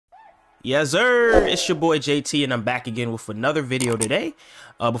Yes, sir. It's your boy JT, and I'm back again with another video today.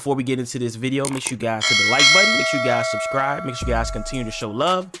 Before we get into this video, make sure you guys hit the like button. Make sure you guys subscribe. Make sure you guys continue to show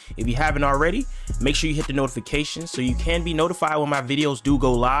love. If you haven't already, make sure you hit the notifications so you can be notified when my videos do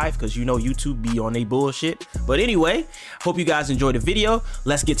go live, because you know YouTube be on they bullshit. But anyway, hope you guys enjoyed the video.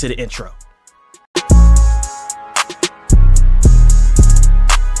 Let's get to the intro.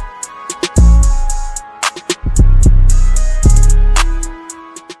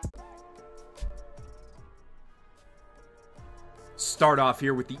 Start off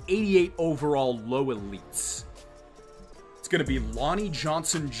here with the 88 overall low elites. It's going to be Lonnie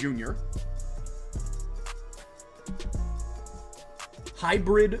Johnson Jr.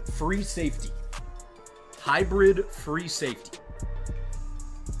 Hybrid free safety. Hybrid free safety.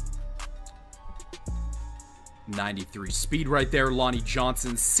 93 speed right there. Lonnie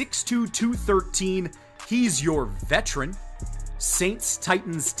Johnson, 6'2", 213. He's your veteran. Saints,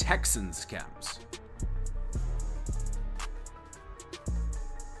 Titans, Texans chems.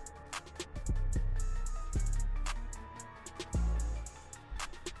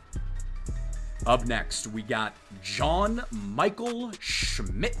 Up next, we got John Michael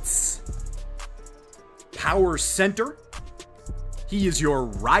Schmitz. Power center. He is your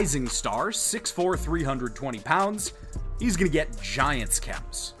rising star, 6'4", 320 pounds. He's going to get Giants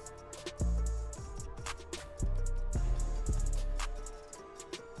chems.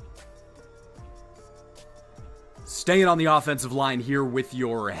 Staying on the offensive line here with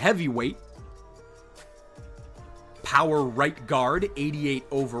your heavyweight. Power right guard, 88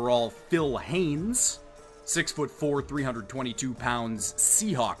 overall, Phil Haynes. 6'4", 322 pounds,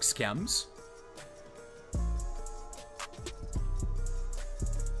 Seahawks chems.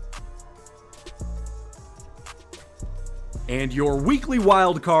 And your weekly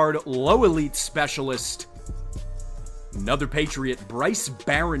wild card, low elite specialist, another Patriot, Bryce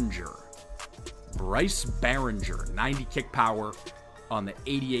Behringer. Bryce Behringer, 90 kick power on the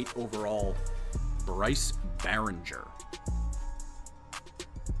 88 overall, Bryce Behringer.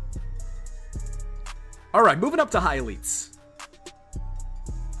 All right, moving up to high elites.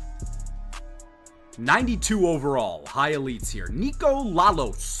 92 overall, high elites here. Nico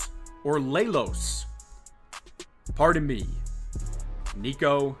Lalos, or Lalos. Pardon me.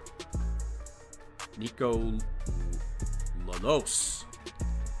 Nico Lalos.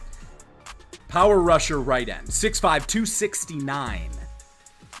 Power rusher right end, 6'5", 269.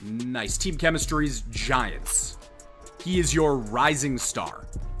 Nice. Team chemistry's Giants. He is your rising star.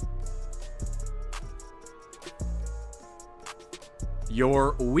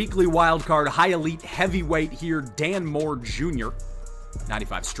 Your weekly wildcard high elite heavyweight here, Dan Moore Jr.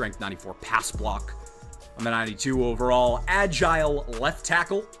 95 strength, 94 pass block. On the 92 overall, agile left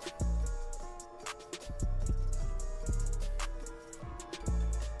tackle.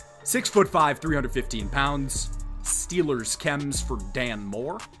 (6'5", 315 pounds. Steelers chems for Dan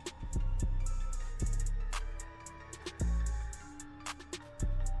Moore.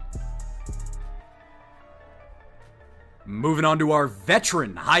 Moving on to our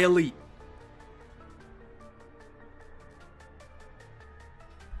veteran high elite.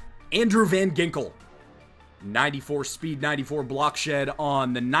 Andrew Van Ginkel. 94 speed, 94 block shed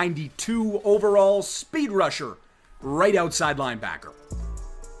on the 92 overall, speed rusher, right outside linebacker.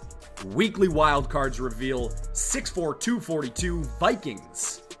 Weekly wildcards reveal 6'4", 242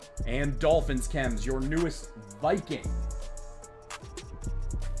 Vikings and Dolphins chems, your newest Viking.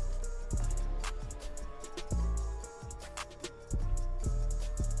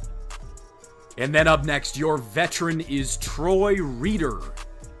 And then up next, your veteran is Troy Reeder.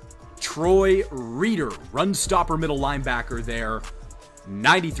 Troy Reeder, run stopper middle linebacker there.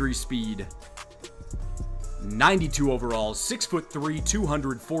 93 speed. 92 overall, 6'3",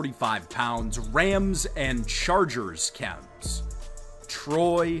 245 pounds, Rams and Chargers chems.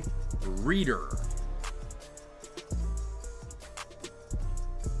 Troy Reeder.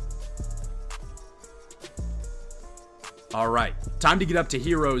 All right, time to get up to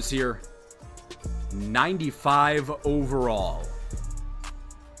heroes here. 95 overall.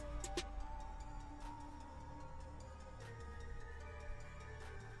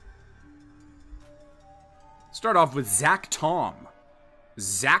 Start off with Zach Tom.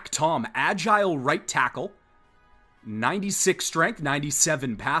 Zach Tom, agile right tackle. 96 strength,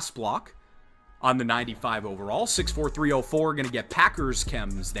 97 pass block on the 95 overall. 6'4", 304, going to get Packers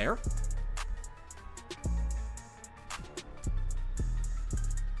chems there.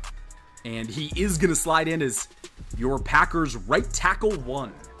 And he is going to slide in as your Packers right tackle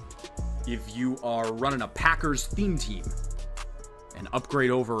 1. If you are running a Packers theme team. An upgrade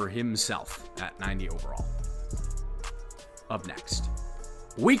over himself at 90 overall. Up next,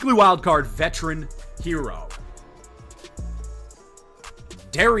 Weekly Wildcard Veteran Hero.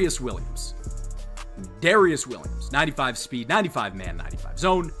 Darius Williams. 95 speed, 95 man, 95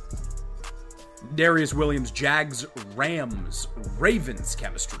 zone. Darius Williams, Jags, Rams, Ravens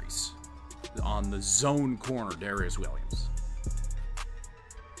chemistries. On the zone corner, Darius Williams.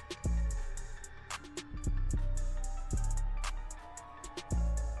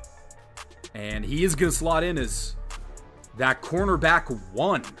 And he is going to slot in as that cornerback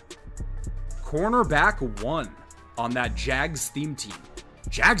 1. Cornerback 1 on that Jags theme team.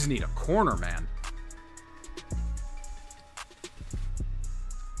 Jags need a corner, man.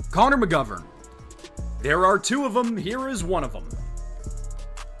 Connor McGovern. There are 2 of them. Here is one of them.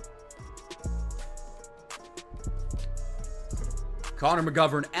 Connor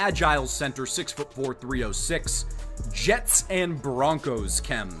McGovern, agile center, 6'4", 306. Jets and Broncos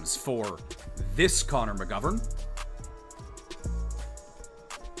chems for this Connor McGovern.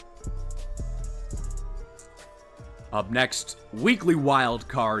 Up next, weekly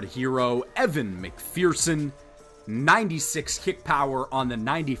wildcard hero, Evan McPherson. 96 kick power on the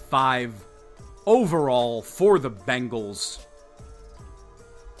 95 overall for the Bengals.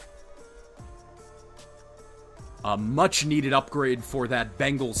 A much-needed upgrade for that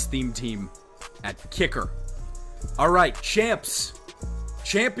Bengals theme team at kicker. All right, champs.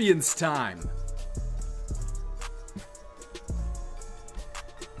 Champions time.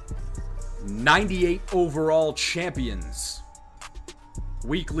 '98 overall champions.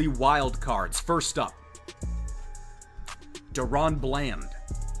 Weekly wildcards. First up, Deron Bland.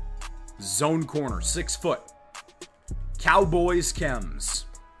 Zone corner, 6 foot. Cowboys chems.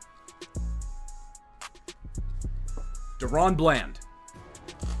 Deron Bland.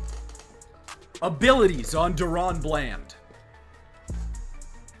 Abilities on Deron Bland.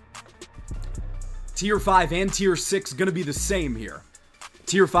 Tier 5 and Tier 6 going to be the same here.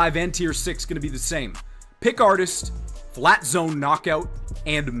 Tier 5 and Tier 6 going to be the same. Pick artist, flat zone knockout,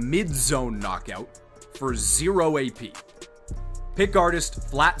 and mid zone knockout for 0 AP. Pick artist,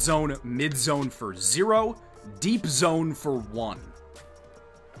 flat zone, mid zone for 0, deep zone for 1.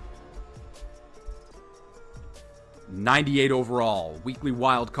 98 overall, weekly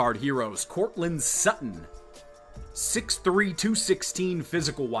wildcard heroes, Cortland Sutton. 6'3", 216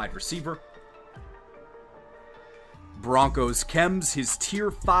 physical wide receiver. Broncos chems, his tier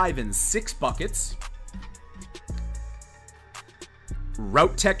 5 and 6 buckets.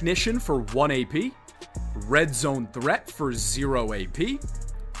 Route technician for 1 AP. Red zone threat for 0 AP.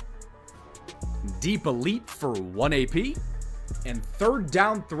 Deep elite for 1 AP. And third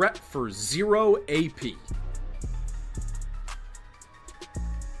down threat for 0 AP.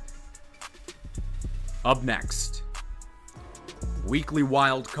 Up next, weekly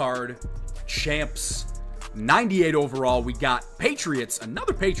wildcard champs. 98 overall, we got Patriots,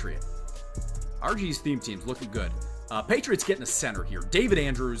 another Patriot. RG's theme team's looking good. Patriots getting a center here. David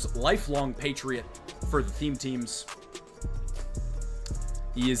Andrews, lifelong Patriot for the theme teams.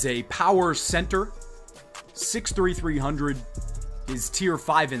 He is a power center, 6'3", 300. His tier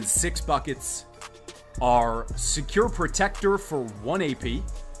 5 and 6 buckets are secure protector for 1 AP.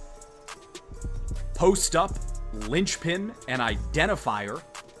 Post up, linchpin, and identifier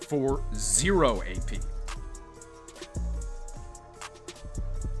for 0 AP.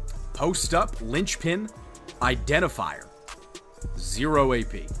 Post up, linchpin, identifier, 0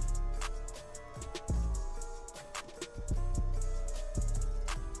 AP.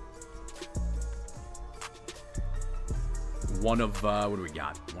 One of, what do we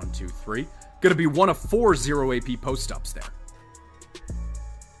got? 1, 2, 3. Gonna be one of 4 0 AP post ups there.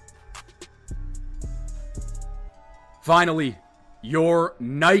 Finally, your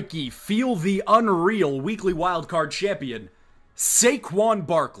Nike Feel the Unreal weekly wildcard champion, Saquon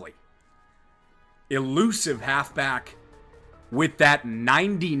Barkley. Elusive halfback with that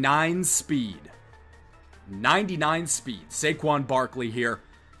 99 speed. 99 speed. Saquon Barkley here.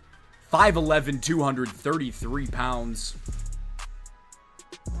 5'11", 233 pounds.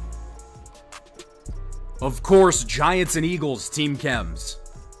 Of course, Giants and Eagles team chems.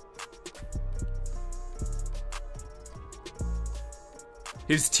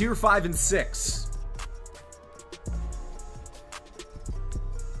 His tier 5 and 6.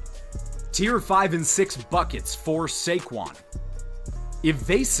 Tier 5 and 6 buckets for Saquon.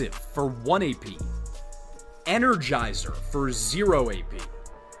 Evasive for 1 AP. Energizer for 0 AP.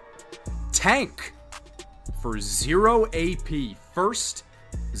 Tank for 0 AP. First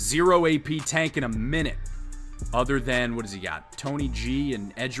 0 AP tank in a minute. Other than, what does he got? Tony G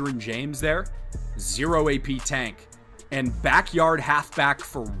and Edgerrin James there. 0 AP tank. And backyard halfback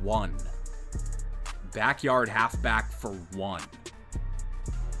for 1. Backyard halfback for 1.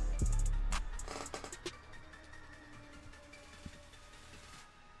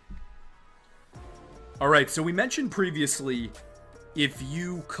 All right, so we mentioned previously, if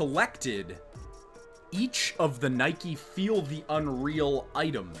you collected each of the Nike Feel the Unreal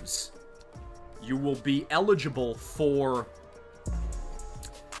items, you will be eligible for,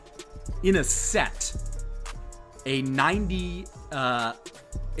 in a set, a weekly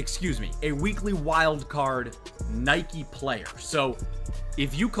wildcard Nike player. So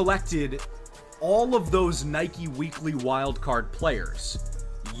if you collected all of those Nike weekly wildcard players,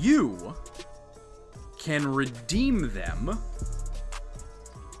 you can redeem them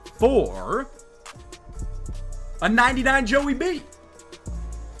for a 99 Joey B.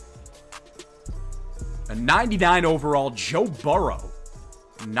 A 99 overall Joe Burrow.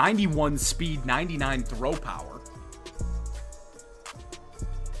 91 speed, 99 throw power.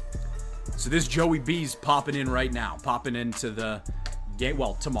 So this Joey B's popping in right now. Popping into the game.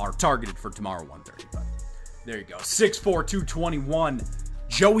 Well, tomorrow. Targeted for tomorrow, 1:30. But there you go. 6'4", 221.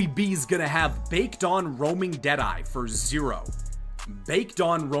 Joey B's gonna have Baked On Roaming Deadeye for 0. Baked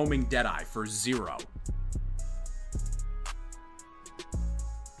On Roaming Deadeye for 0.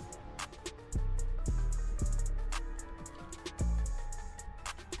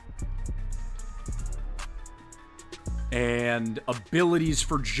 And abilities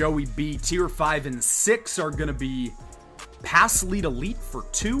for Joey B, tier 5 and 6 are going to be Pass Lead Elite for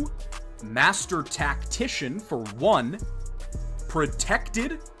 2, Master Tactician for 1,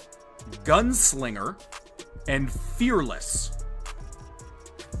 Protected, Gunslinger, and Fearless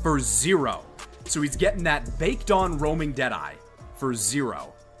for 0. So he's getting that Baked On Roaming Deadeye for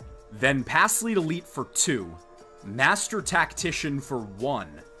 0. Then Pass Lead Elite for 2, Master Tactician for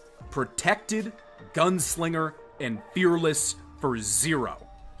 1, Protected, Gunslinger, and Fearless for 0.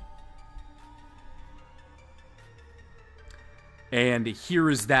 And here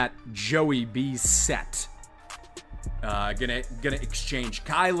is that Joey B set. Gonna exchange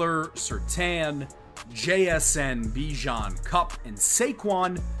Kyler, Surtain, JSN, Bijan, Cup, and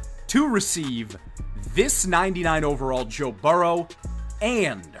Saquon to receive this 99 overall Joe Burrow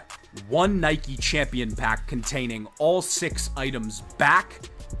and one Nike Champion Pack containing all 6 items back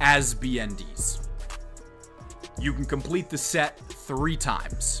as BNDs. You can complete the set 3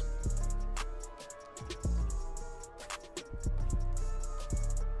 times.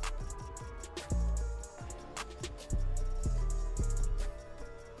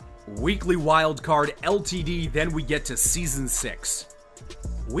 Weekly Wildcard LTD, then we get to Season 6.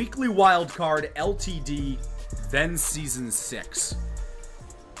 Weekly Wildcard LTD, then Season 6.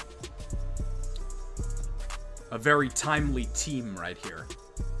 A very timely team right here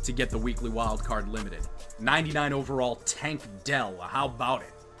to get the Weekly Wildcard Limited. 99 overall Tank Dell. How about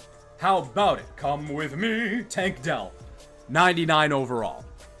it? How about it? Come with me, Tank Dell. 99 overall.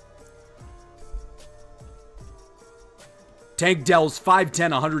 Tank Dell's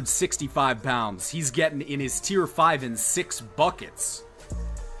 5'10", 165 pounds. He's getting in his tier 5 and 6 buckets.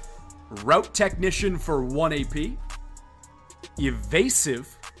 Route Technician for 1 AP.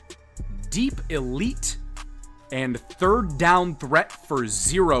 Evasive, Deep Elite, and Third Down Threat for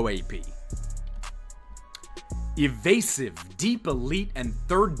 0 AP. Evasive, Deep Elite, and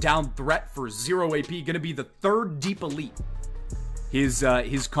Third Down Threat for 0 AP. Gonna be the 3rd Deep Elite. His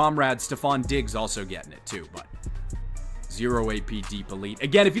comrade Stephon Diggs also getting it too, but 0 AP Deep Elite.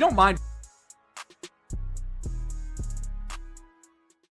 Again, if you don't mind